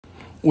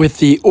With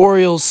the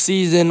Orioles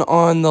season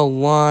on the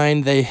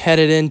line, they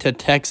headed into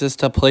Texas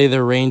to play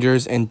the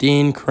Rangers, and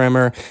Dean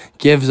Kremer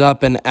gives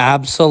up an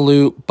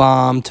absolute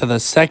bomb to the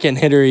second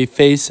hitter he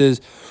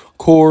faces,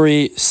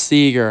 Corey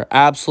Seager.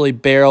 Absolutely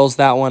barrels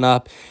that one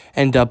up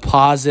and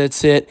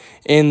deposits it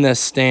in the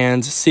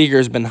stands.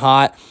 Seager's been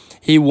hot.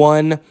 He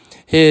won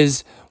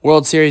his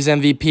World Series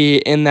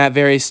MVP in that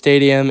very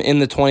stadium in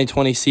the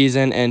 2020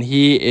 season, and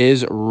he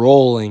is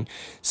rolling.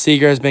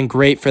 Seager has been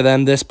great for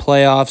them this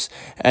playoffs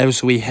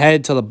as we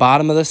head to the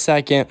bottom of the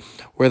second,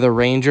 where the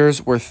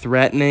Rangers were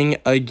threatening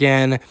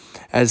again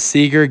as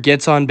Seager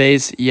gets on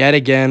base yet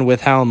again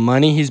with how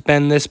money he's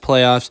been this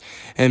playoffs,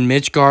 and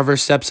Mitch Garver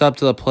steps up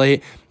to the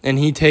plate, and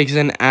he takes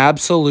an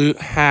absolute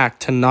hack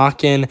to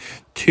knock in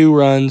 2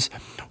 runs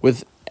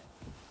with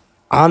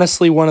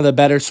honestly one of the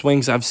better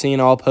swings I've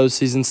seen all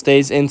postseason.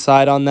 Stays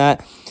inside on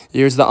that.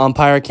 Here's the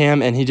umpire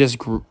cam, and he just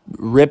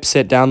rips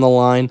it down the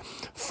line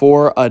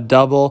for a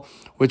double,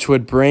 which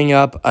would bring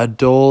up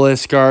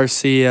Adolis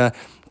Garcia,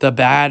 the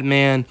bad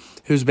man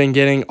who's been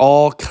getting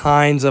all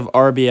kinds of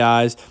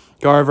RBIs.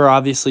 Garver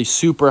obviously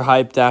super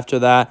hyped after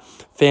that.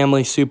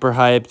 Family super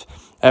hyped.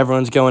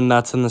 Everyone's going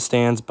nuts in the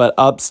stands. But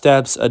up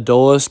steps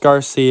Adolis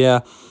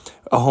Garcia.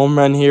 A home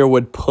run here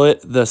would put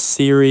the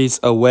series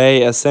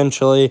away,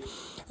 essentially.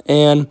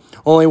 And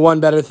only one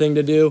better thing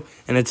to do,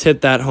 and it's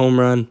hit that home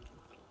run.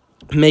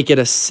 Make it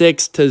a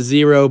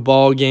 6-0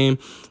 ball game.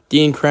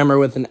 Dean Kremer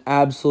with an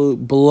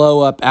absolute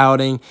blow-up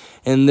outing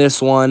in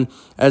this one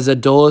as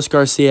Adolis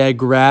Garcia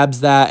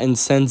grabs that and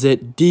sends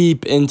it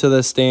deep into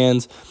the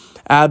stands.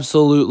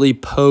 Absolutely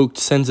poked,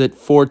 sends it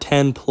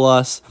 410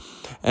 plus.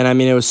 And, I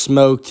mean, it was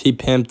smoked. He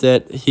pimped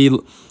it.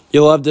 You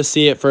love to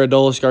see it for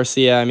Adolis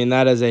Garcia. I mean,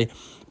 that is a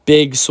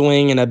big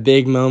swing and a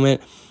big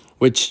moment,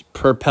 which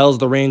propels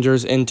the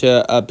Rangers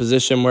into a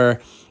position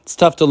where it's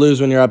tough to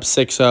lose when you're up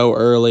 6-0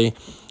 early.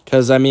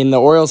 Because, I mean, the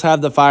Orioles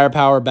have the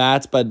firepower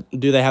bats, but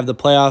do they have the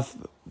playoff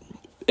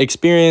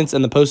experience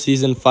and the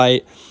postseason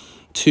fight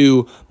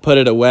to put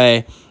it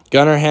away?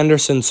 Gunnar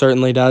Henderson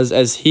certainly does,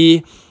 as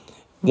he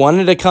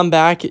wanted to come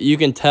back. You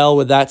can tell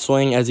with that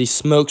swing as he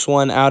smokes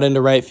one out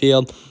into right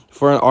field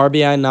for an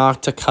RBI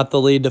knock to cut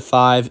the lead to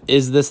 5.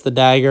 Is this the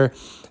dagger?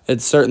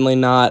 It's certainly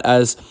not,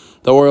 as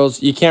the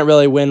Orioles, you can't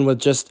really win with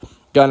just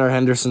Gunnar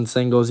Henderson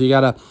singles. You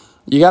gotta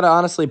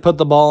honestly put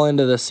the ball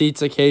into the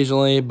seats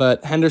occasionally,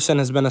 but Henderson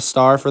has been a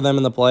star for them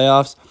in the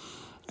playoffs,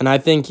 and I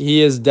think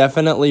he is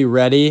definitely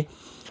ready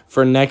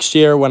for next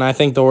year when I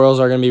think the Orioles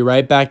are going to be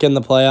right back in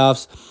the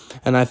playoffs,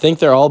 and I think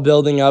they're all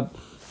building up.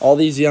 All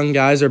these young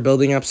guys are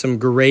building up some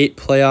great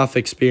playoff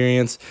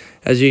experience.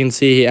 As you can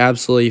see, he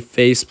absolutely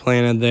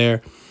face-planted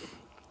there.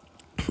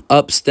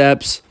 Up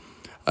steps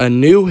a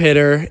new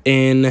hitter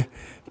in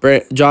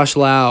Josh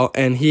Lau,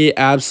 and he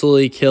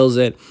absolutely kills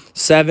it.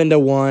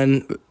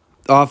 7-1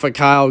 off of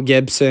Kyle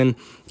Gibson.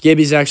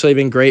 Gibby's actually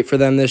been great for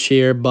them this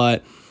year,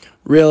 but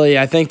really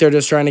I think they're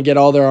just trying to get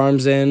all their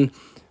arms in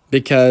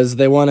because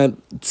they want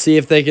to see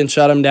if they can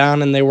shut him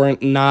down, and they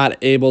weren't not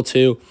able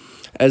to,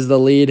 as the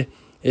lead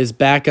is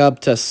back up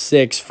to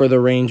 6 for the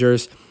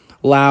Rangers.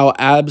 Lau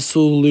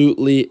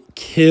absolutely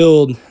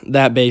killed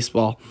that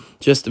baseball.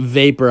 Just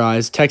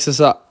vaporized.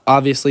 Texas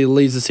obviously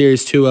leads the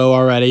series 2-0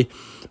 already.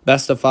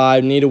 Best of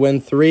 5, need to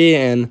win 3,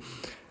 and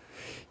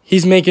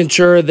he's making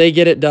sure they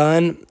get it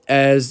done.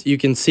 As you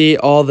can see,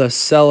 all the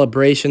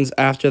celebrations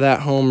after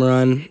that home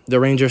run, the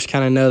Rangers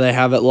kind of know they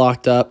have it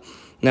locked up.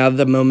 Now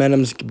the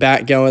momentum's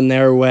back going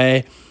their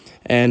way,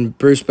 and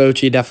Bruce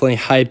Bochy definitely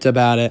hyped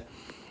about it.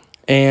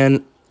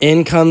 And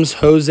in comes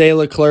Jose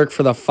Leclerc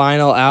for the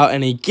final out,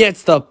 and he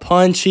gets the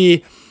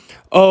punchy.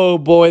 Oh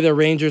boy, the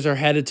Rangers are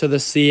headed to the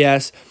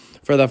CS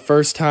for the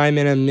first time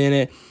in a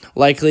minute.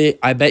 Likely,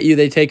 I bet you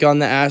they take on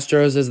the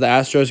Astros as the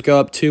Astros go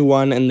up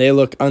 2-1, and they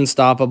look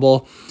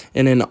unstoppable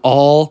in an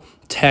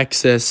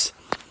all-Texas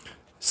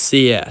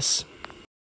CS.